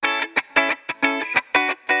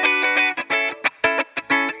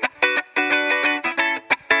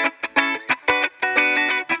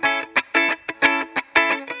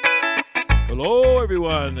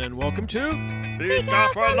everyone, and welcome to Fika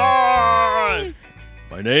for Life!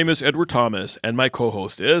 My name is Edward Thomas, and my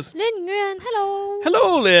co-host is... Lynn Nguyen, hello.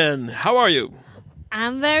 Hello, Lynn. How are you?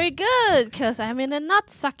 I'm very good, because I'm in a not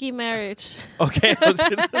sucky marriage. Okay. That's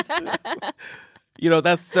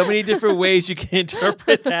so many different ways you can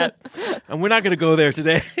interpret that, and we're not going to go there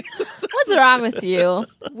today. What's wrong with you?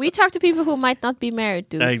 We talk to people who might not be married,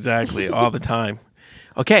 dude. Exactly, all the time.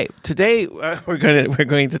 Okay, today we're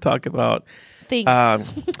going to talk about Things.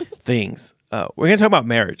 things. We're going to talk about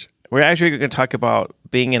marriage. We're actually going to talk about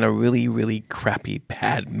being in a really, really crappy,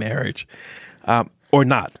 bad marriage, or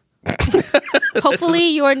not. Hopefully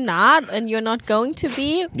you're not, and you're not going to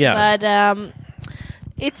be. Yeah. But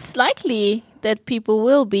it's likely that people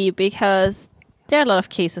will be, because there are a lot of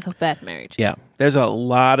cases of bad marriages. Yeah, there's a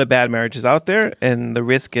lot of bad marriages out there, and the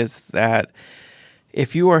risk is that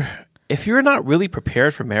if you're not really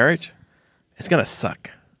prepared for marriage, it's going to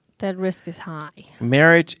suck. That risk is high.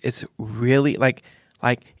 Marriage is really like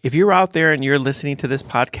if you're out there and you're listening to this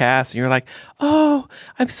podcast and you're like, oh,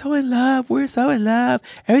 I'm so in love. We're so in love.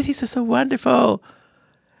 Everything's just so wonderful.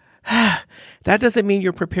 That doesn't mean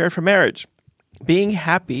you're prepared for marriage. Being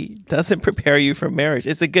happy doesn't prepare you for marriage.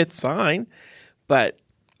 It's a good sign, but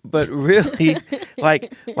really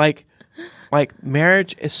like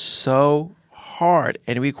marriage is so hard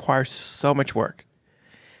and it requires so much work.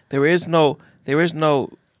 There is no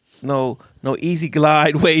easy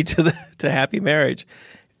glide way to happy marriage,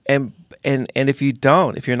 and if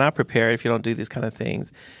you're not prepared, if you don't do these kind of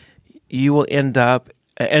things, you will end up,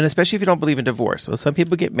 and especially if you don't believe in divorce. So some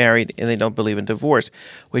people get married and they don't believe in divorce,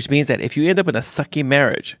 which means that if you end up in a sucky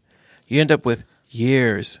marriage, you end up with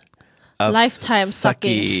years of lifetime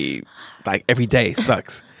sucky, like every day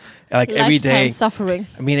sucks, like Lifetime every day suffering.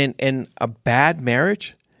 I mean, in a bad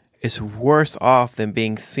marriage is worse off than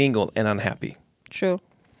being single and unhappy. True.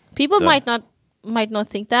 People might not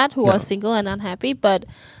think that who are single and unhappy, but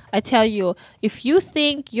I tell you, if you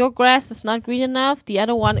think your grass is not green enough, the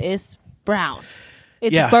other one is brown.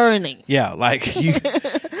 It's burning. Yeah, like you,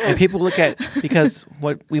 and people look at, because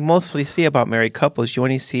what we mostly see about married couples, you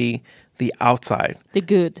only see the outside. The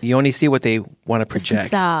good. You only see what they want to project. The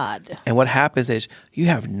facade. And what happens is you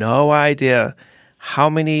have no idea how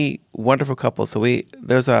many wonderful couples. So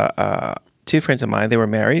there's two friends of mine, they were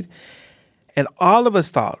married. And all of us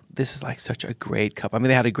thought, this is like such a great couple. I mean,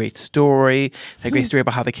 they had a great story. They had a great story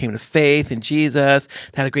about how they came to faith in Jesus.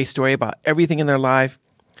 They had a great story about everything in their life.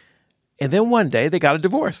 And then one day, they got a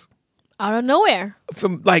divorce. Out of nowhere.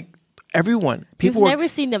 From like everyone. You've never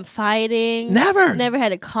seen them fighting. Never. Never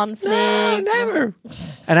had a conflict. No, never.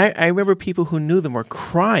 And I remember people who knew them were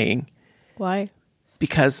crying. Why?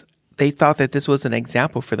 Because they thought that this was an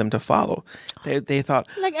example for them to follow. They thought,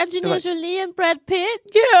 like Angelina Jolie and Brad Pitt.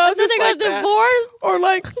 Yeah, just like they got divorced.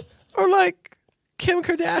 Or like Kim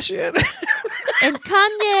Kardashian and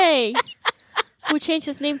Kanye, who changed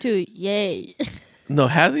his name to Ye. No,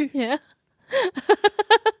 has he? Yeah.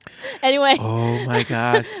 Anyway. Oh my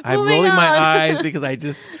gosh, I'm rolling my eyes because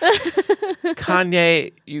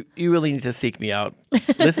Kanye, you really need to seek me out.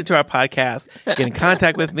 Listen to our podcast. Get in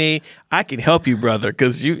contact with me. I can help you, brother,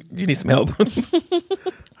 because you need some help.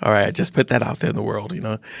 All right, I just put that out there in the world,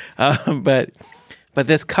 But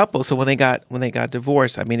this couple, so when they got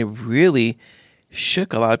divorced, I mean, it really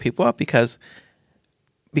shook a lot of people up because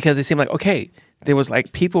it seemed like, okay, there was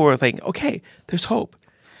like people were thinking, okay, there's hope.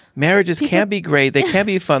 Marriages can be great. They can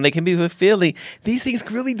be fun. They can be fulfilling. These things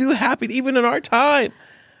really do happen even in our time.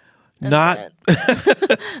 And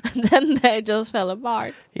then they just fell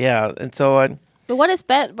apart. Yeah, and so but what is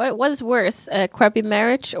bad? What is worse, a crappy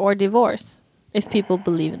marriage or divorce? If people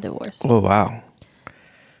believe in divorce. Oh wow,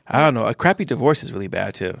 I don't know. A crappy divorce is really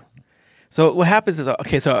bad too. So what happens is,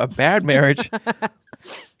 so a bad marriage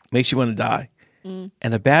makes you want to die,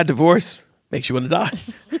 and a bad divorce makes you want to die.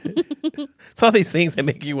 It's all these things that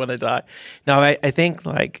make you want to die. Now, I think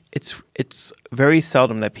like it's very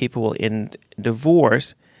seldom that people will end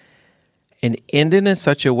divorce and end it in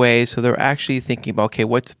such a way so they're actually thinking about, okay,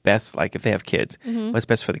 what's best, like if they have kids, what's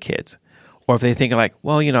best for the kids? Or if they're thinking like,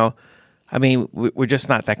 well, I mean, we're just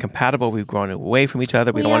not that compatible. We've grown away from each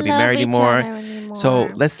other. We don't want to be married anymore. So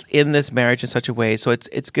let's end this marriage in such a way so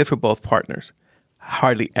it's good for both partners.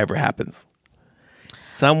 Hardly ever happens.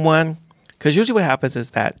 Because usually what happens is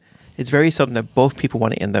that it's very seldom that both people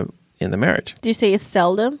want to end the marriage. Do you say it's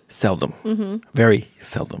seldom? Seldom. Mm-hmm. Very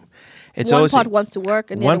seldom. It's one part wants to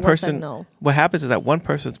work and the other person no. What happens is that one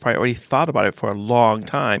person's probably already thought about it for a long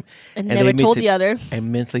time. And never told the other.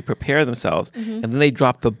 And mentally prepare themselves. Mm-hmm. And then they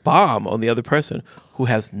drop the bomb on the other person who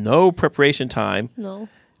has no preparation time. No.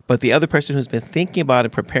 But the other person who's been thinking about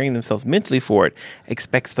and preparing themselves mentally for it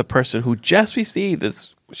expects the person who just received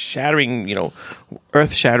this shattering,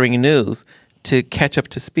 earth-shattering news to catch up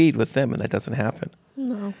to speed with them, and that doesn't happen.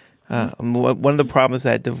 No. One of the problems is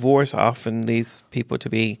that divorce often leads people to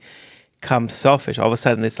become selfish. All of a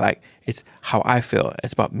sudden, it's like, it's how I feel.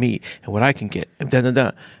 It's about me and what I can get. And And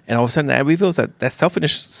all of a sudden, that reveals that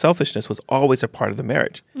selfishness was always a part of the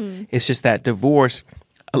marriage. It's just that divorce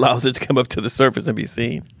allows it to come up to the surface and be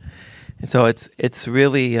seen. And so it's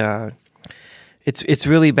really it's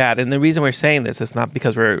really bad. And the reason we're saying this is not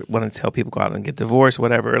because we want to tell people go out and get divorced,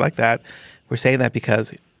 whatever like that. We're saying that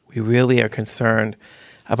because we really are concerned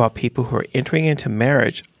about people who are entering into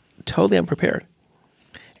marriage totally unprepared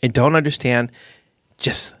and don't understand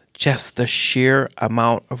just the sheer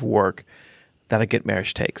amount of work that a good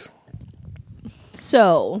marriage takes.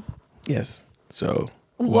 So. Yes. So.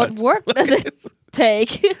 What work does it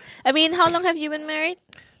take? I mean, how long have you been married?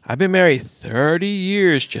 I've been married 30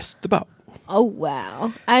 years, just about. Oh,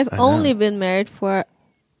 wow. I've only been married for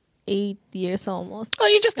 8 years almost. Oh,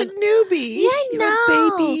 you're just a newbie. Yeah, I know. You're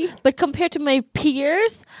a baby. But compared to my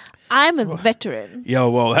peers, I'm a veteran.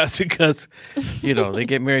 Well, that's because, they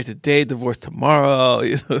get married today, divorce tomorrow.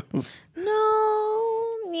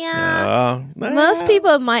 No, yeah. Most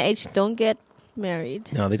people my age don't get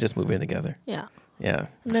married. No, they just move in together. Yeah. Yeah.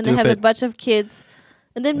 And then they have a bunch of kids.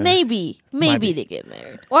 And then maybe they get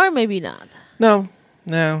married. Or maybe not. No,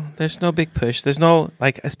 there's no big push. There's no,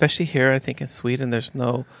 especially here, I think in Sweden, there's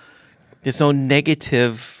no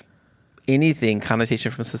negative anything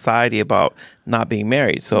connotation from society about not being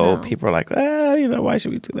married. So people are like, why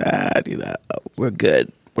should we do that? We're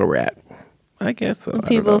good where we're at. I guess so. And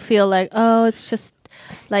people feel like, it's just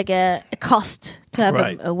like a cost to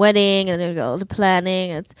have a wedding, and then go the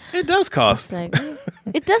planning. It does cost. Like,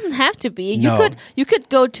 it doesn't have to be. No. You could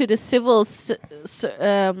go to the civil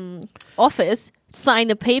office,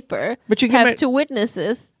 sign a paper, but you have two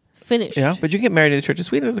witnesses. Finished. Yeah, but you get married in the Church of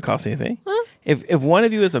Sweden. It doesn't cost anything. Huh? If one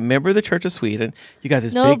of you is a member of the Church of Sweden, you got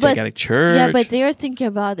this big gigantic church. Yeah, but they are thinking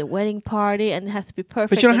about the wedding party, and it has to be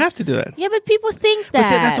perfect. But you don't have to do that. Yeah, but people think that. But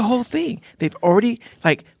see, that's the whole thing. They've already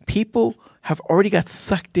people have already got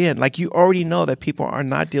sucked in. Like, you already know that people are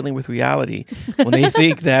not dealing with reality when they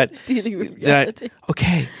think that dealing with reality.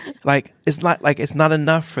 It's not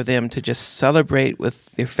enough for them to just celebrate with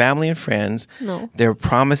their family and friends. No. Their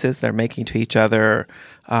promises they're making to each other,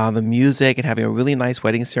 the music, and having a really nice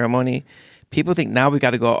wedding ceremony. People think now we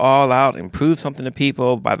got to go all out and prove something to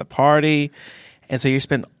people by the party, and so you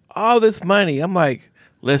spend all this money. I'm like,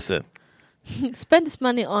 listen. Spend this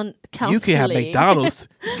money on counseling. You can have McDonald's.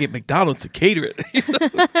 You get McDonald's to cater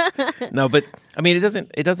it. No, but I mean, it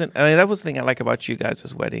doesn't. I mean, that was the thing I like about you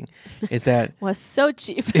guys' wedding, is that was so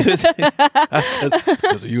cheap. It was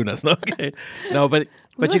because of you and us. No, okay. No, but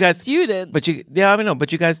you guys, student. But you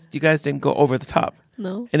guys didn't go over the top.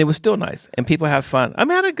 No, and it was still nice, and people have fun. I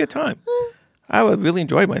mean, I had a good time. I really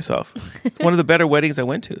enjoyed myself. It's one of the better weddings I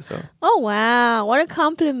went to. So. Oh wow! What a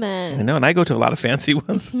compliment! I know, and I go to a lot of fancy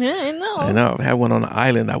ones. Yeah, I know. I know. I had one on an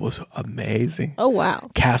island that was amazing. Oh wow!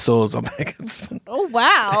 Castles. I'm like, oh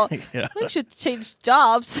wow! Yeah. We should change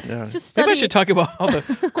jobs. Yeah. Just maybe I should talk about all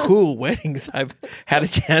the cool weddings I've had a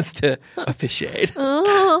chance to officiate.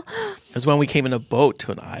 Oh. It was when we came in a boat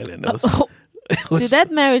to an island. Did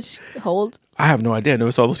that marriage hold? I have no idea. There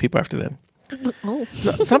was all those people after them. Oh.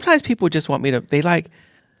 Sometimes people just want me to. They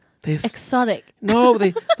exotic. No,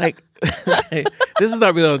 they like. This is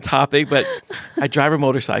not really on topic, but I drive a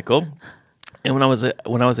motorcycle, and when I was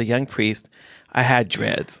a young priest, I had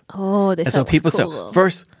dreads. Oh, and so people cool. said,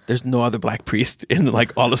 first, there's no other black priest in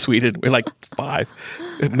all of Sweden. We're like 5,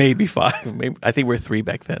 maybe 5. Maybe, I think we're 3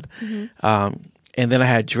 back then. Mm-hmm. And then I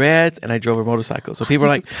had dreads, and I drove a motorcycle. So people were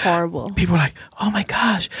like, horrible. People were like, oh my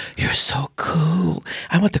gosh, you're so cool.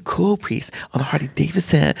 I want the cool priest on the Harley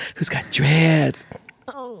Davidson who's got dreads.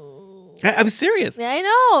 Oh. I'm serious. Yeah, I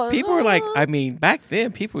know. People were like, I mean, back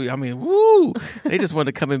then, woo, they just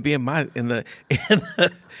wanted to come and be in my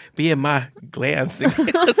glance.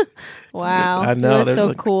 Wow, I know. That was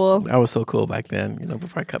so cool. I was so cool back then.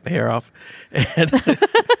 Before I cut my hair off, and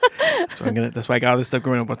that's why I got all this stuff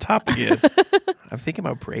growing up on top again. I'm thinking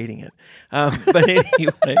about braiding it, but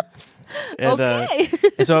anyway. And, okay.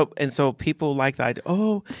 and so people like that.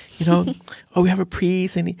 We have a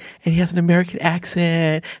priest and he has an American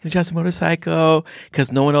accent and he drives a motorcycle,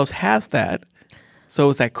 because no one else has that. So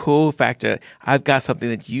it's that cool factor. I've got something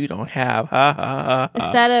that you don't have. Ha, ha, ha, ha.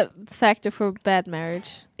 Is that a factor for bad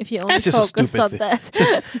marriage? If you only focus on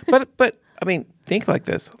that. But I mean, think like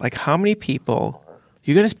this. Like, how many people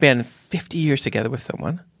you're going to spend 50 years together with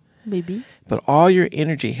someone? Maybe. But all your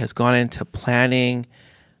energy has gone into planning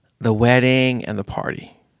the wedding and the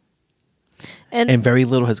party. And very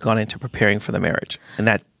little has gone into preparing for the marriage. And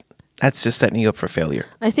that's just setting you up for failure.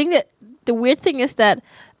 I think that the weird thing is that,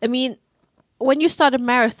 I mean, when you start a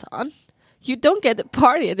marathon, you don't get the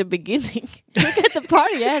party at the beginning. You get the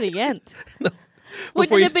party at the end. No.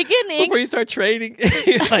 When in the beginning, before you start training,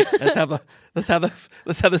 you're like, let's have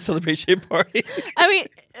the celebration party. I mean,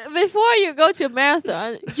 before you go to a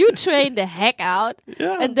marathon, you train the heck out,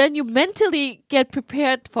 and then you mentally get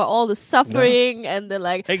prepared for all the suffering and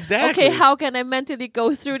the exactly. Okay, how can I mentally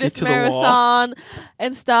go through this marathon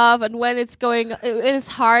and stuff? And when it's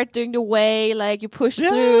hard during the way, like you push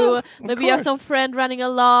through. Maybe you have some friend running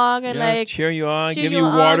along and cheer you on, give you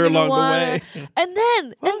water along the way. And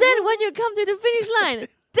then when you come to the finish line,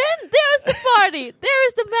 then there's the party. There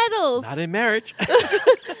is the medals. Not in marriage. Not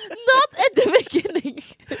at the beginning.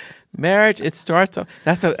 Marriage, it starts off.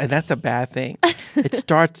 That's a bad thing. It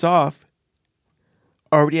starts off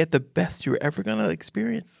already at the best you're ever gonna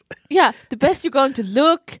experience. Yeah, the best you're going to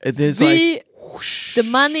look. And then it's like whoosh, the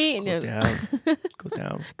money goes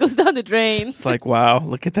down, goes down the drain. It's like, wow,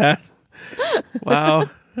 look at that. Wow.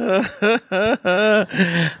 It's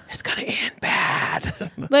gonna end bad.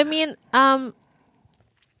 But I mean,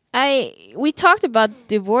 we talked about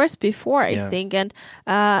divorce before, I think, and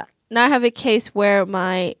now I have a case where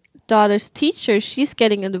my daughter's teacher, she's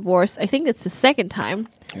getting a divorce. I think it's the second time.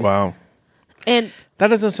 Wow. And that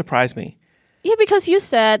doesn't surprise me. Yeah, because you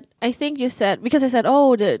said, because I said,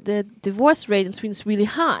 oh, the divorce rate in Sweden is really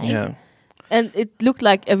high. Yeah. And it looked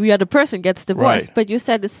like every other person gets divorced. Right. But you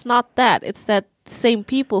said it's not that. It's that the same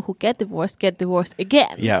people who get divorced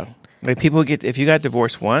again. Yeah. Like if you got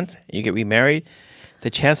divorced once, you get remarried, the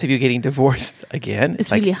chance of you getting divorced again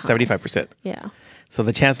is like really 75%. Yeah. So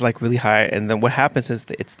the chance is like really high. And then what happens is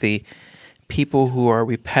it's the people who are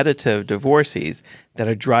repetitive divorcees that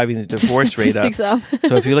are driving the divorce rate up.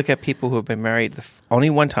 So if you look at people who have been married only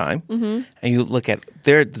one time, and you look at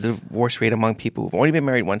the divorce rate among people who've only been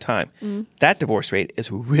married one time, that divorce rate is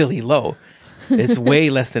really low. It's way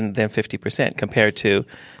less than 50% compared to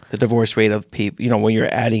the divorce rate of people, when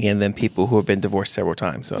you're adding in then people who have been divorced several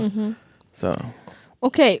times. So.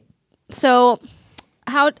 Okay, so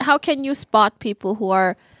how can you spot people who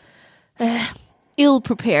are ill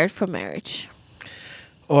prepared for marriage?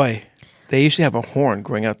 They usually have a horn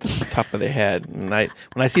growing out the top of their head, and when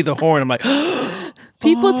I see the horn, I'm like,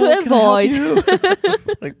 people to avoid.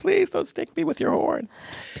 Like, please don't stick me with your horn.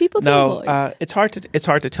 People to avoid. It's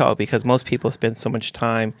hard to tell because most people spend so much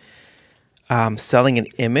time selling an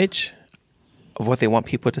image of what they want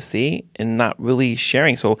people to see and not really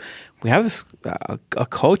sharing. So we have this a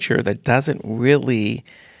culture that doesn't really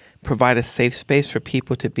provide a safe space for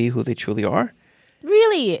people to be who they truly are.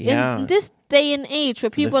 Really? Yeah. In this day and age where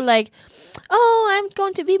people are like, oh, I'm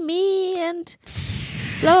going to be me and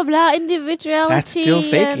blah, blah, blah, individuality. That's still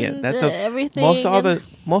faking it. That's everything. Most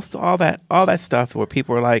all that stuff where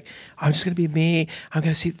people are like, I'm just going to be me. I'm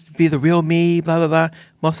going to be the real me, blah, blah, blah.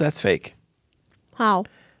 Most of that's fake. How?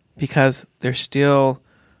 Because they're still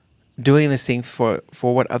doing this thing for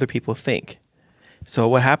what other people think. So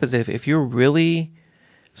what happens if you really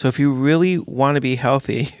want to be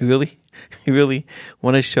healthy, you really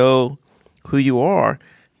want to show who you are,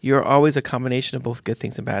 you're always a combination of both good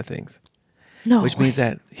things and bad things. No. Which means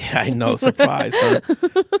that, I know, surprise. Huh?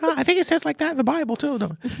 I think it says like that in the Bible too.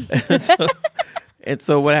 No. And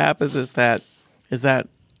so what happens is that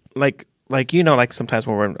like sometimes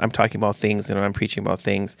when I'm talking about things and I'm preaching about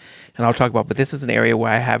things and I'll talk about, but this is an area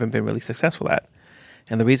where I haven't been really successful at.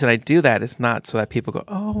 And the reason I do that is not so that people go,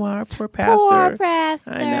 oh, our poor pastor. Poor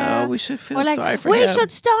pastor. I know, we should feel sorry for him. We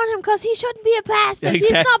should stone him because he shouldn't be a pastor. Yeah,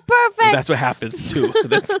 exactly. He's not perfect. Well, that's what happens too.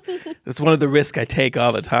 That's one of the risks I take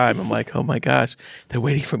all the time. I'm like, oh my gosh, they're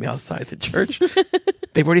waiting for me outside the church.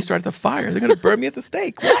 They've already started the fire. They're going to burn me at the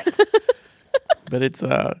stake. What?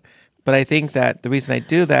 But I think that the reason I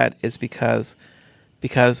do that is because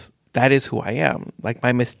that is who I am. Like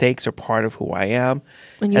my mistakes are part of who I am,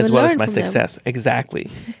 as well as my success. Them. Exactly.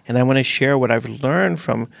 And I want to share what I've learned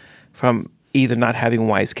from either not having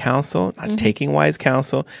wise counsel, not taking wise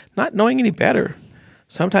counsel, not knowing any better.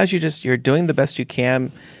 Sometimes you're doing the best you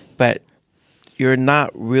can, but you're not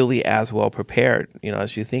really as well prepared,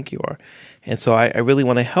 as you think you are. And so I really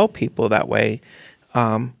want to help people that way.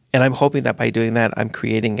 And I'm hoping that by doing that, I'm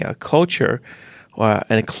creating a culture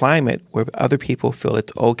and a climate where other people feel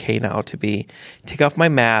it's okay now to take off my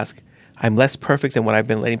mask. I'm less perfect than what I've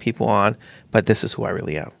been letting people on, but this is who I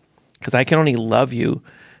really am. Because I can only love you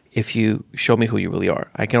if you show me who you really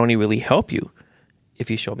are. I can only really help you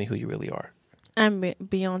if you show me who you really are. I'm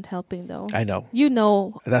beyond helping, though. I know. You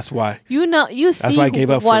know. That's why. You know. You see. That's why I gave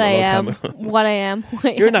up what for I a am. long time. What I am.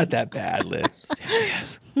 You're not that bad, Lynn. There she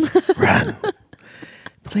is. Run.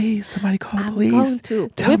 Please, somebody call the police. I'm going to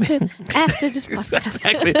Tell whip me. him after this podcast.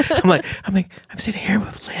 Exactly. I'm sitting here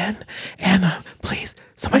with Lynn, and please,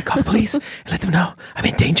 somebody call the police and let them know I'm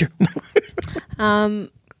in danger.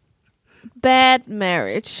 Bad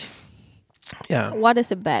marriage. Yeah. What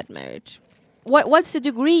is a bad marriage? What's the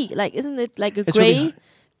degree? Like, isn't it like a It's really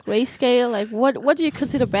gray scale? Like, what do you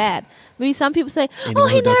consider bad? Maybe some people say, Anyone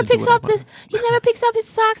he who never doesn't do picks what I up this. He never picks up his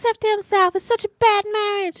socks after himself. It's such a bad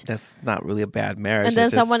marriage. That's not really a bad marriage. And then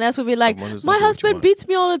It's just someone else would be like, someone who's my not doing what you husband want. beats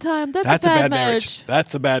me all the time. That's a bad marriage.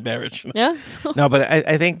 That's a bad marriage. Yeah. So. No, but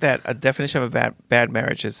I think that a definition of a bad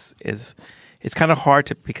marriage is it's kind of hard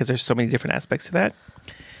to, because there's so many different aspects to that.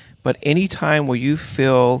 But any time where you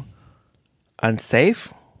feel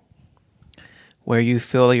unsafe, where you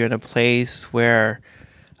feel that you're in a place where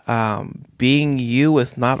being you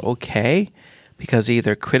is not okay because of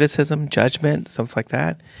either criticism, judgment, something like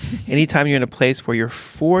that. Anytime you're in a place where you're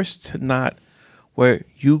forced to not, where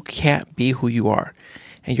you can't be who you are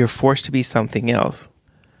and you're forced to be something else.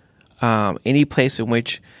 Any place in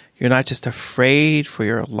which you're not just afraid for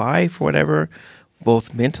your life or whatever,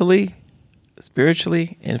 both mentally,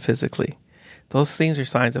 spiritually, and physically. Those things are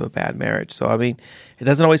signs of a bad marriage. So, I mean, it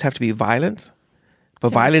doesn't always have to be violence, but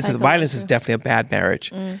violence is definitely a bad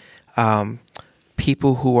marriage.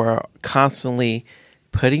 People who are constantly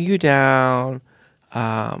putting you down,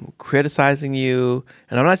 criticizing you,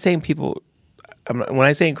 and I'm not saying people. When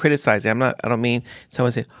I say criticizing, I don't mean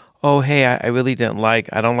someone saying, "Oh, hey, I really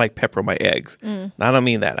I don't like pepper on my eggs." I don't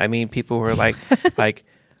mean that. I mean people who are like,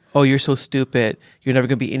 "Oh, you're so stupid. You're never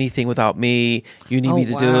going to be anything without me. You need me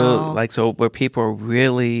to do." So where people are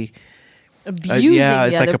really abusing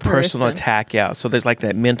it's the like other a personal person. attack. Yeah. So there's like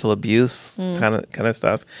that mental abuse kind of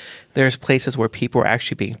stuff. There's places where people are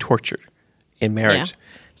actually being tortured in marriage. Yeah.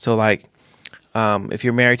 So like, if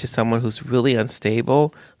you're married to someone who's really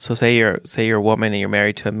unstable, so say you're a woman and you're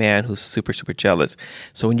married to a man who's super, super jealous.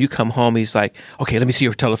 So when you come home, he's like, "Okay, let me see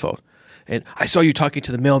your telephone. And I saw you talking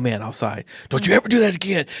to the mailman outside. Don't you ever do that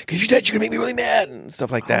again, because you said you're going to make me really mad," and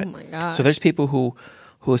stuff like that. Oh my God. So there's people who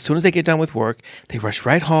as soon as they get done with work, they rush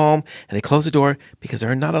right home and they close the door because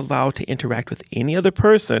they're not allowed to interact with any other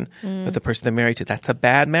person but the person they're married to. That's a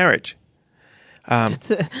bad marriage.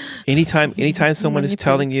 Anytime someone is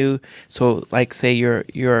telling you, so like say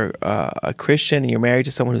you're a Christian and you're married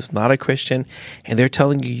to someone who's not a Christian, and they're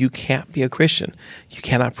telling you can't be a Christian, you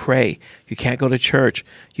cannot pray, you can't go to church,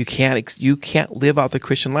 you can't live out the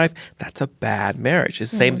Christian life. That's a bad marriage. It's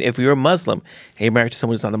the same if you're a Muslim and you're married to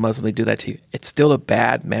someone who's not a Muslim, they do that to you. It's still a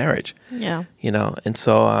bad marriage. Yeah. And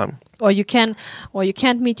so. Or you can't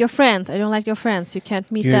meet your friends. I don't like your friends. You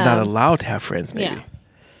can't meet them. You're not allowed to have friends, maybe. Yeah.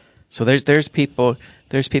 So there's people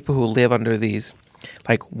who live under these,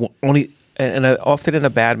 like often in a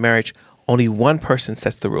bad marriage, only one person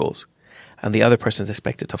sets the rules, and the other person is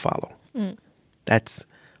expected to follow. That's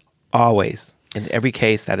always, in every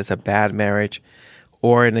case, that is a bad marriage,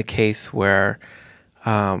 or in a case where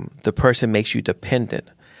the person makes you dependent.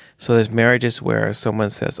 So there's marriages where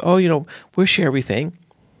someone says, "Oh, we'll share everything."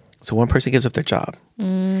 So one person gives up their job,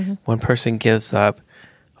 one person gives up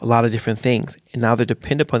a lot of different things, and now they're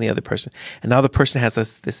dependent upon the other person. And now the person has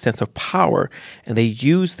this sense of power, and they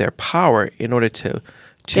use their power in order to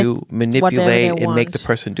manipulate and make the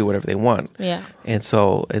person do whatever they want. Yeah. And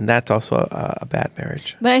that's also a bad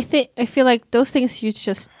marriage. But I feel like those things you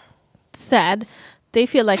just said, they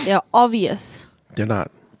feel like they're obvious. They're not.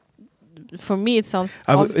 For me, it sounds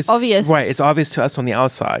It's obvious. Right. It's obvious to us on the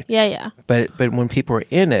outside. Yeah. But when people are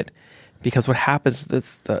in it, because what happens,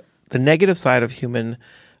 the negative side of human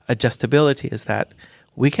adjustability is that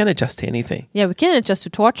we can adjust to anything. Yeah, we can adjust to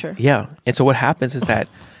torture. Yeah. And so what happens is that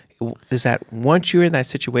once you're in that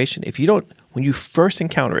situation, when you first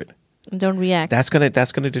encounter it, don't react. That's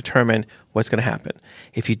gonna determine what's gonna happen.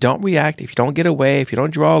 If you don't react, if you don't get away, if you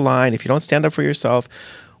don't draw a line, if you don't stand up for yourself,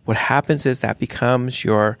 what happens is that becomes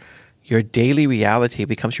your daily reality,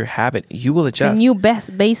 becomes your habit. You will adjust. It's a new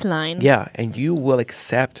baseline. Yeah, and you will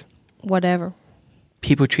accept whatever.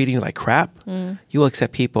 People treating you like crap. You will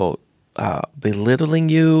accept people belittling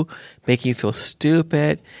you, making you feel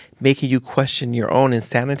stupid, making you question your own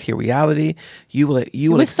insanity or reality. You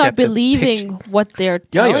will start believing what they're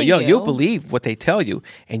telling you. You'll believe what they tell you,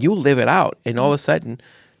 and you'll live it out. And all of a sudden,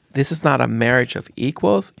 this is not a marriage of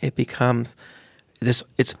equals. It becomes this.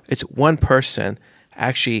 It's one person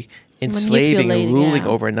actually enslaving and ruling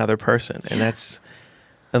over another person, and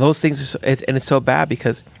those things. And it's so bad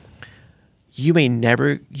because you may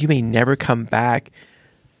never come back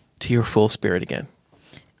to your full spirit again.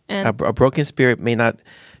 And A broken spirit may not.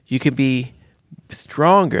 You can be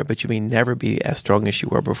stronger, but you may never be as strong as you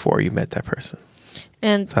were before you met that person.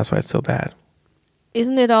 And so that's why it's so bad.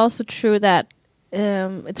 Isn't it also true that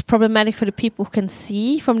it's problematic for the people who can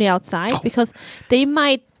see from the outside because they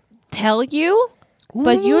might tell you,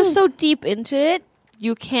 but you're so deep into it,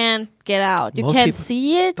 you can't get out. You can't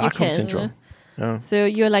see it. Stockholm syndrome. So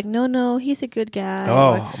you're like, no, he's a good guy.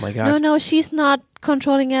 Oh my gosh. No, she's not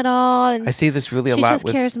controlling at all. And I see this really a lot. She just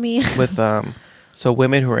scares me. With so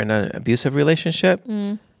women who are in an abusive relationship,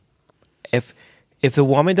 if the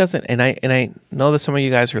woman doesn't, and I know that some of you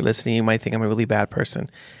guys who are listening, you might think I'm a really bad person.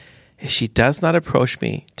 If she does not approach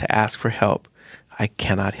me to ask for help, I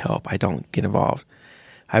cannot help. I don't get involved.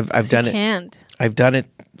 I've done it. Can't. I've done it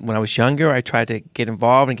when I was younger. I tried to get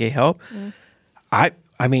involved and get help. I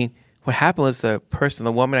mean, what happened was the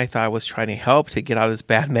woman I thought I was trying to help to get out of this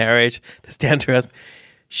bad marriage, to stand to her husband,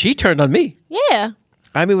 she turned on me. Yeah.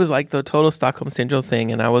 I mean, it was like the total Stockholm syndrome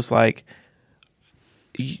thing, and I was like,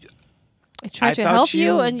 I tried to help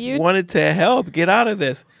you, and you wanted to help get out of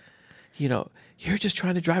this. You're just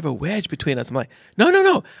trying to drive a wedge between us. I'm like,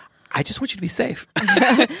 no. I just want you to be safe.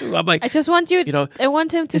 I'm like, I just want you. I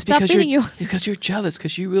want him to stop beating you because you're jealous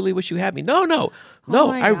because you really wish you had me. No,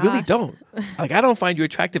 I really don't. Like, I don't find you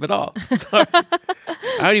attractive at all. Sorry. I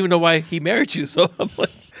don't even know why he married you. So I'm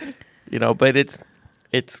like, but it's.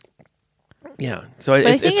 Yeah, so but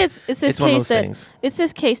I think it's this case that things. It's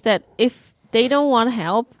this case that if they don't want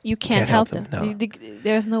help, you can't help them. No.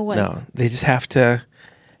 There's no way. No, they just have to,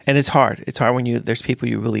 and it's hard. It's hard when there's people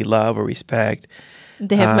you really love or respect.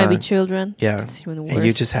 They have maybe children. Yeah, and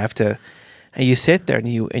you just have to, and you sit there and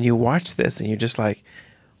you watch this and you're just like,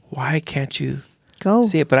 why can't you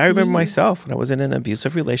see it? But I remember myself when I was in an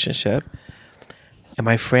abusive relationship, and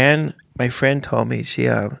my friend told me she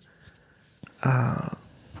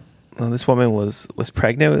this woman was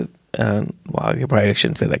pregnant with, I probably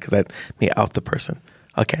shouldn't say that because that may out the person.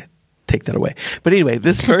 Okay, take that away. But anyway,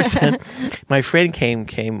 this person, my friend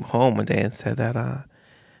came home one day and said that,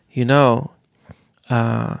 you don't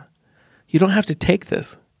have to take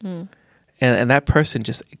this. And that person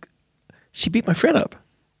she beat my friend up.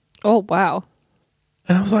 Oh, wow.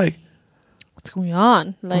 And I was like, what's going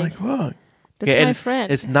on? Like, whoa. That's my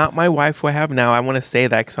friend. It's not my wife who I have now. I want to say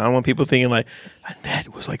that because I don't want people thinking like,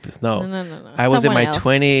 Annette was like this. No. I was in my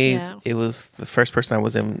 20s. Yeah. It was the first person I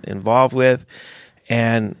was involved with.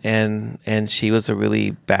 And she was a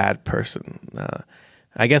really bad person.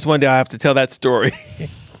 I guess one day I have to tell that story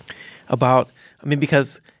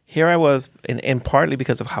because here I was, and partly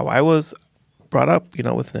because of how I was brought up,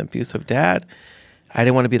 with an abusive dad. I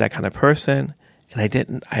didn't want to be that kind of person. And I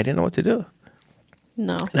didn't know what to do.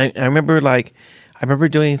 No. And I remember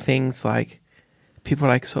doing things like, people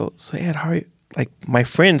were like, so Ed, how are you? Like, my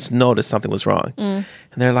friends noticed something was wrong. And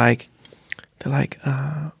they're like,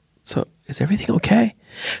 so is everything okay?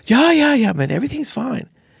 Yeah, man, everything's fine.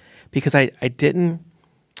 Because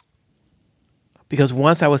because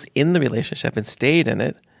once I was in the relationship and stayed in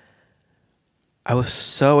it, I was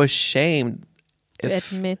so ashamed to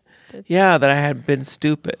admit it. Yeah, that I had been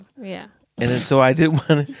stupid. Yeah. And then, so I didn't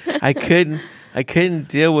want to, I couldn't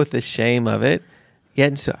deal with the shame of it.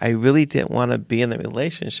 Yet, so I really didn't want to be in the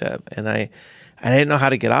relationship, and I didn't know how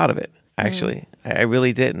to get out of it. Actually, I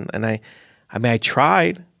really didn't. And I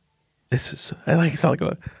tried. I sound like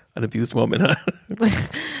an abused woman.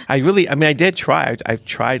 I did try. I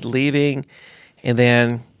tried leaving, and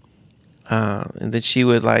then she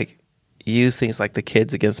would like use things like the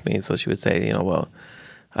kids against me. So she would say,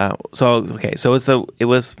 so it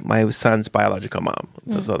was my son's biological mom.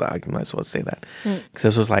 So that I might as well say that because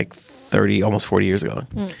this was like 30, almost 40 years ago.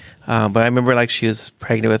 But I remember like she was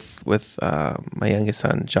pregnant with my youngest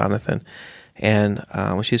son, Jonathan, and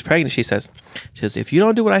when she was pregnant, she says, if you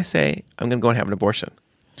don't do what I say, I'm going to go and have an abortion.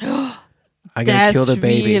 I'm going to kill the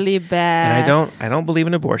baby. That's really bad. And I don't believe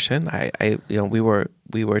in abortion. We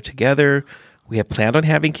were together. We had planned on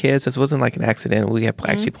having kids. This wasn't like an accident. We had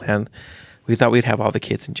actually planned. We thought we'd have all the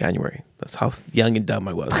kids in January. That's how young and dumb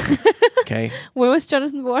I was. Okay. When was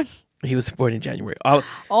Jonathan born? He was born in January.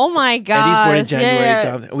 Oh my God! And he's born in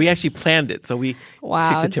January. Yeah. We actually planned it, so we took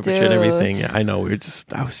the temperature and everything. Yeah, I know.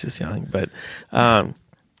 I was just young, but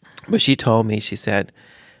she told me, she said,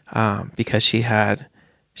 because she had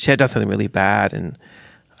done something really bad, and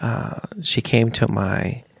she came to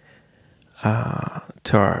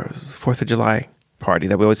our 4th of July party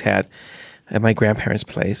that we always had at my grandparents'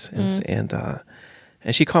 place, and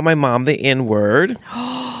she called my mom the N-word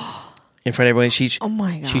in front of everyone. She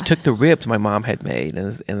took the ribs my mom had made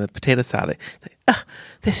and the potato salad.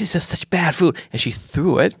 This is just such bad food, and she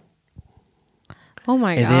threw it. Oh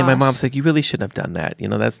my god. And then my mom's like, you really shouldn't have done that.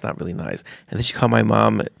 That's not really nice. And then she called my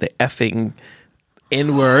mom the effing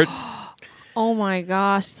N-word. Oh my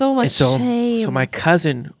gosh. So much shame. So my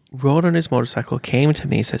cousin rode on his motorcycle, came to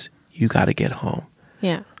me and says, you got to get home.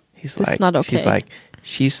 Yeah. He's This like, is not okay. she's like,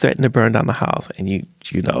 she's threatened to burn down the house. And you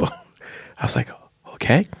know, I was like,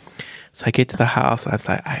 okay. So I get to the house and I was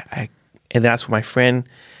like, and that's when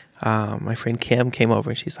my friend Kim came over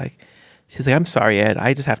and she's like, I'm sorry, Ed.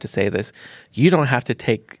 I just have to say this. You don't have to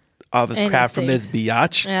take all this crap from this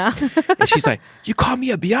biatch. Yeah. And she's like, you call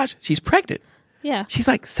me a biatch? She's pregnant. Yeah. She's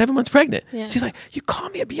like 7 months pregnant. Yeah. She's like, you call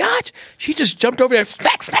me a biatch? She just jumped over there,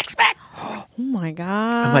 smack, smack, smack. Oh my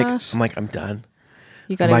gosh. I'm like, I'm done.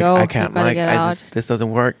 You gotta go. I can't. You gotta get out. This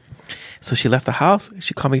doesn't work. So she left the house.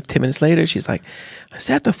 She called me 10 minutes later. She's like, I was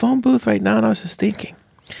at the phone booth right now and I was just thinking,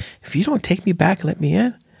 if you don't take me back and let me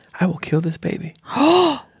in, I will kill this baby.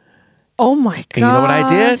 Oh my god. And you know what I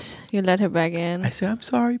did? You let her back in. I said, I'm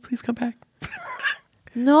sorry, please come back.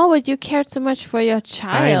 No, but you cared so much for your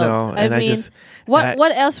child. I know. I mean,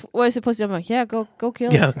 what else was I supposed to do? I'm like, yeah, go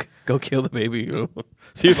kill him. Yeah, go kill the baby.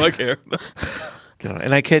 See if I care.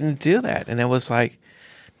 And I couldn't do that. And it was like,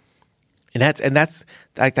 and that's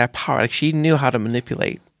like that power. Like she knew how to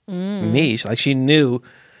manipulate me. She knew,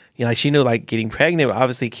 like getting pregnant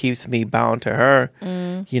obviously keeps me bound to her.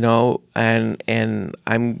 And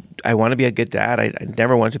I want to be a good dad. I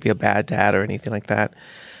never wanted to be a bad dad or anything like that.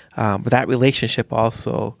 But that relationship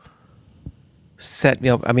also set me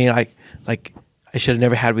up. I mean, like I should have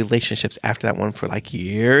never had relationships after that one for like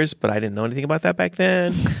years, but I didn't know anything about that back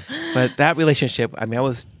then. But that relationship, I mean,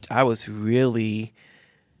 I was really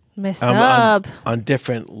messed up on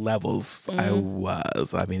different levels. I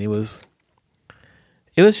mean, it was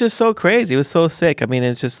just so crazy. It was so sick. I mean,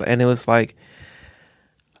 it was like,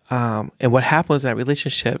 and what happened was in that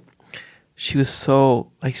relationship, she was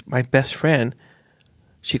so like my best friend.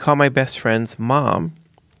 She called my best friend's mom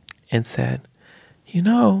and said,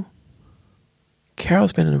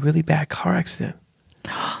 Carol's been in a really bad car accident.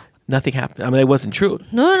 Nothing happened. I mean, it wasn't true.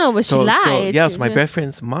 No, but she lied. So my best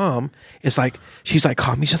friend's mom is like, she's like,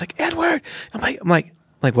 call me. She's like, Edward. I'm like,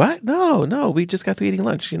 what? No, we just got through eating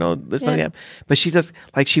lunch. There's nothing happened. But she just,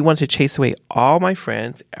 like, she wanted to chase away all my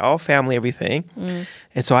friends, all family, everything.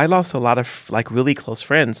 And so I lost a lot of, like, really close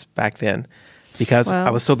friends back then because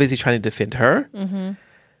I was so busy trying to defend her. Mm-hmm.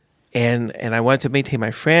 And I wanted to maintain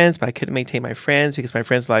my friends, but I couldn't maintain my friends because my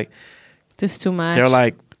friends like, this is too much. They're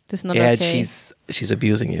like, this is not Ed, okay. she's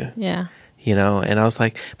abusing you. Yeah. And I was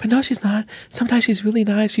like, but no, she's not. Sometimes she's really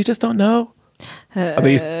nice. You just don't know. I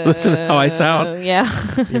mean, listen to how I sound. Yeah.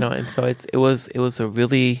 And so it was a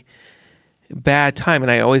really bad time. And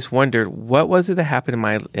I always wondered, what was it that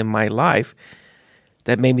happened in my life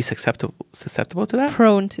that made me susceptible to that?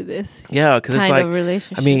 Prone to this. Yeah, because it's like,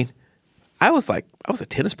 relationship. I mean, I was a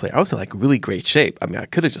tennis player. I was in like really great shape. I mean, I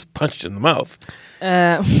could have just punched her in the mouth.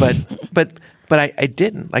 But I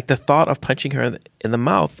didn't. Like the thought of punching her in the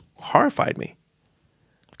mouth horrified me.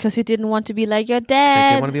 Because you didn't want to be like your dad. I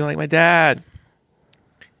didn't want to be like my dad.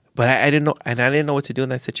 But I didn't know, and I didn't know what to do in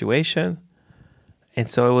that situation. And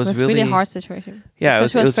so it was really hard situation. Yeah,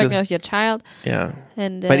 because she was pregnant with your child. Yeah,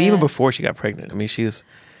 and but even before she got pregnant, I mean, she was.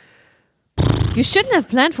 You shouldn't have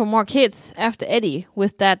planned for more kids after Eddie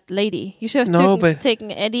with that lady. You should have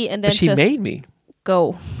taken Eddie and then. But she made me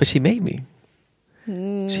go. But she made me.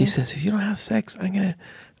 She says, "If you don't have sex, I'm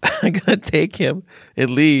gonna take him and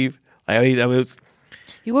leave." I was.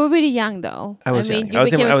 You were really young, though. I was young. You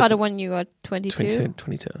became a father when you were 22.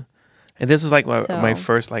 22. And this is like my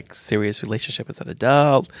first like serious relationship as an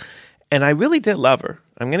adult. And I really did love her.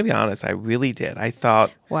 I'm going to be honest. I really did. I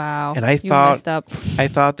thought. Wow. And I messed up. I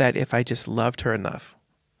thought that if I just loved her enough.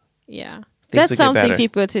 Yeah. That's something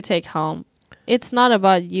people to take home. It's not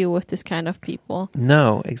about you with this kind of people.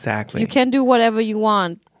 No, exactly. You can do whatever you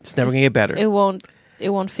want. It's never going to get better. It won't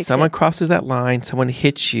fix Someone crosses that line. Someone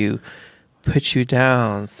hits you, puts you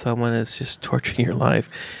down. Someone is just torturing your life.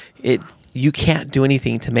 You can't do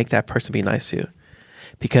anything to make that person be nice to you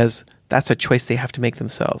because that's a choice they have to make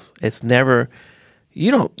themselves. It's never,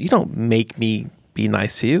 you don't make me be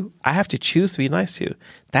nice to you. I have to choose to be nice to you.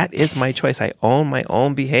 That is my choice. I own my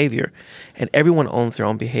own behavior and everyone owns their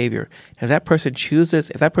own behavior. And if that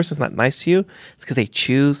person's not nice to you, it's because they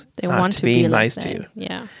choose not to be nice to you.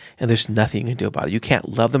 Yeah. And there's nothing you can do about it. You can't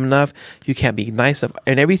love them enough. You can't be nice enough.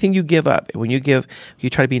 And everything you give up, when you give, you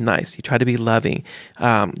try to be nice. You try to be loving.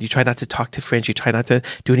 You try not to talk to friends. You try not to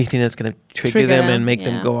do anything that's going to trigger them and make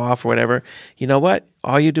them go off or whatever. You know what?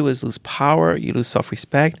 All you do is lose power. You lose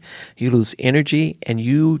self-respect. You lose energy. And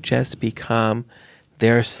you just become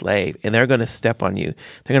their slave. And they're going to step on you.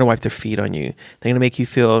 They're going to wipe their feet on you. They're going to make you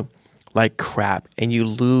feel like crap, and you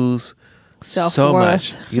lose so Self-worth.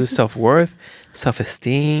 much. You lose self-worth,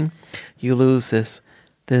 self-esteem. You lose this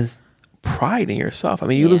pride in yourself. I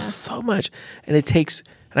mean, you lose so much, and it takes.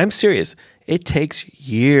 And I'm serious. It takes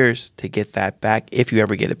years to get that back, if you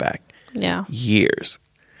ever get it back. Yeah. Years.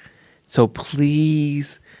 So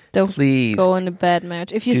please, Don't go in a bad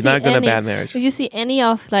marriage. If you do not go in a bad marriage. If you see any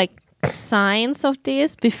of like signs of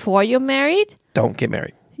this before you're married, don't get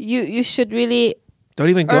married. You should really don't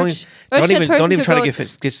even try to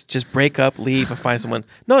get just break up, leave, or find someone.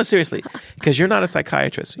 No, seriously, because you're not a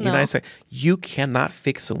psychiatrist. No. You're not you cannot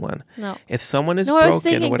fix someone. No. If someone is I was broken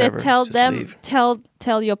thinking or whatever, that tell just them leave.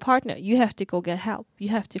 tell your partner, you have to go get help. You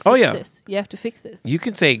have to fix this. You have to fix this. You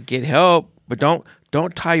can say get help, but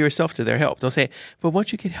don't tie yourself to their help. Don't say, but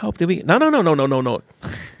once you get help, then we no.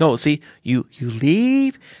 No, see, you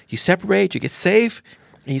leave, you separate, you get safe,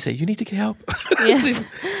 and you say you need to get help. Yes.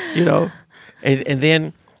 You know, and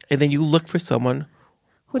then you look for someone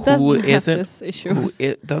who doesn't have these issues.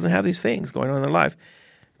 Who doesn't have these things going on in their life.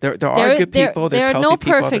 There are good people. There's there are healthy no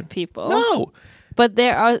people. perfect people. No, but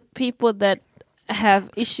there are people that have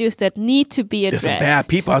issues that need to be addressed. There's some bad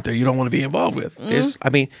people out there you don't want to be involved with.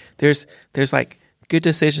 There's like good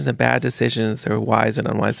decisions and bad decisions. There are wise and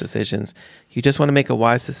unwise decisions. You just want to make a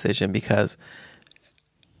wise decision, because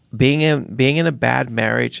being in a bad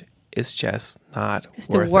marriage is just not worth it. It's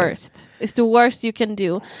the worst. It's the worst you can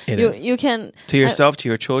do. You can to yourself, to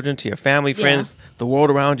your children, to your family, friends, the world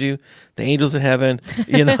around you, the angels in heaven.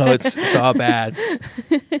 You know, it's all bad.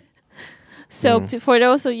 So for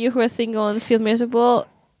those of you who are single and feel miserable,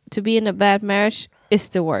 to be in a bad marriage is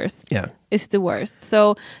the worst. Yeah, it's the worst.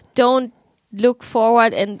 So don't look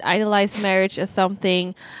forward and idolize marriage as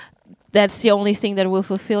something that's the only thing that will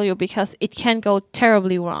fulfill you, because it can go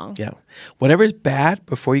terribly wrong. Yeah. Whatever is bad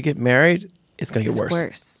before you get married, it's going to get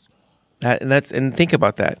worse. And think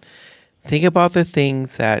about that. Think about the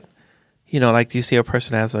things that, like you see a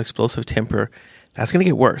person has an explosive temper, that's going to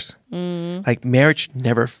get worse. Like marriage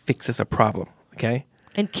never fixes a problem, okay?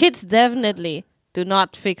 And kids definitely do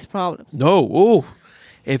not fix problems. No. Ooh.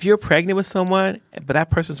 If you're pregnant with someone, but that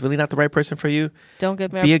person's really not the right person for you, don't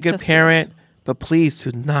get married. Be a good parent. But please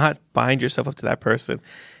do not bind yourself up to that person.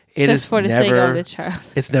 It Just is for the sake of the child.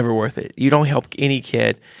 It's never worth it. You don't help any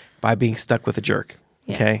kid by being stuck with a jerk.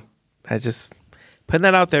 Okay? I just putting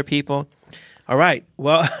that out there, people. All right.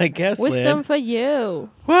 Well, I guess, wisdom Lynn, for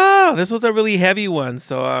you. Wow, this was a really heavy one.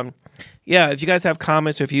 So, if you guys have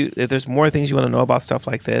comments, or if there's more things you want to know about stuff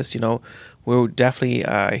like this, we're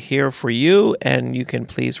definitely here for you, and you can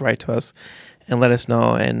please write to us and let us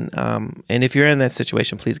know. And if you're in that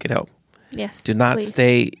situation, please get help. Yes. Do not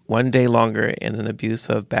stay one day longer in an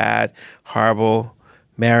abusive, bad, horrible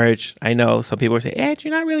marriage. I know some people say, Ed,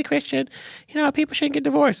 you're not really Christian. People shouldn't get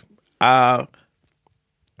divorced.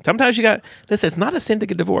 Sometimes listen, it's not a sin to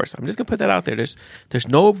get divorced. I'm just going to put that out there. There's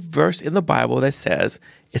no verse in the Bible that says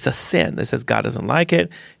it's a sin. That says God doesn't like it.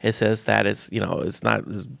 It says that it's not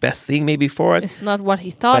the best thing maybe for us. It's not what he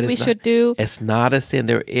thought we should do. It's not a sin.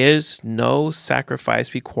 There is no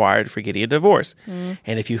sacrifice required for getting a divorce. And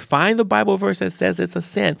if you find the Bible verse that says it's a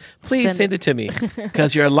sin, please send it to me,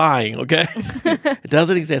 because you're lying, okay? It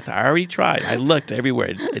doesn't exist. I already tried. I looked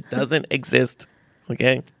everywhere. It doesn't exist,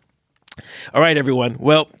 okay? All right, everyone.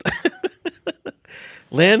 Well,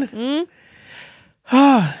 Lynn,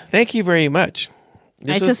 thank you very much.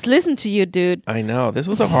 I just listened to you, dude. I know. This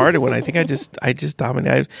was a hard one. I think I just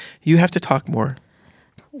dominated. You have to talk more.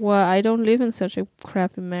 Well, I don't live in such a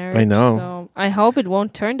crappy marriage. I know. So I hope it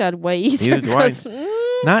won't turn that way either.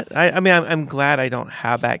 I'm glad I don't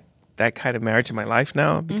have that kind of marriage in my life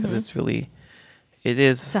now, because it's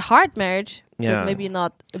a hard marriage, yeah. But maybe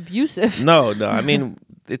not abusive. No. I mean,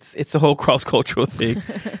 it's the whole cross-cultural thing.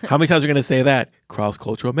 How many times are we going to say that?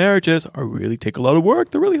 Cross-cultural marriages take a lot of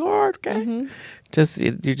work. They're really hard, okay?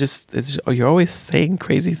 You're always saying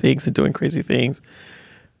crazy things and doing crazy things.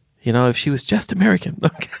 If she was just American.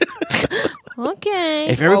 Okay.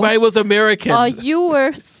 If everybody was American. Oh, you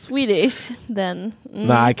were Swedish then.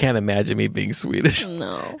 No, I can't imagine me being Swedish.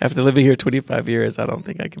 No. After living here 25 years, I don't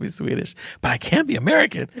think I can be Swedish. But I can be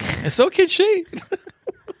American. And so can she.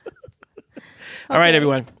 All right,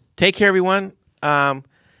 everyone. Take care, everyone.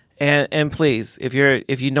 And please, if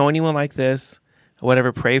you know anyone like this, or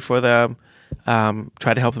whatever, pray for them.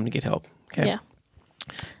 Try to help them to get help. Okay. Yeah.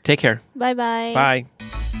 Take care. Bye-bye. Bye.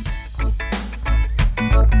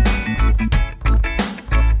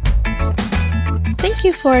 Thank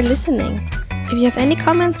you for listening. If you have any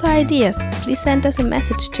comments or ideas, please send us a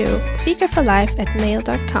message to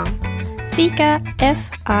fikaforlife@mail.com. Fika,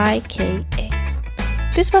 F-I-K-A.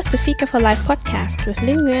 This was the Fika for Life podcast with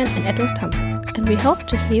Lynn Nguyen and Edward Thomas, and and we hope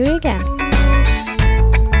to hear you again.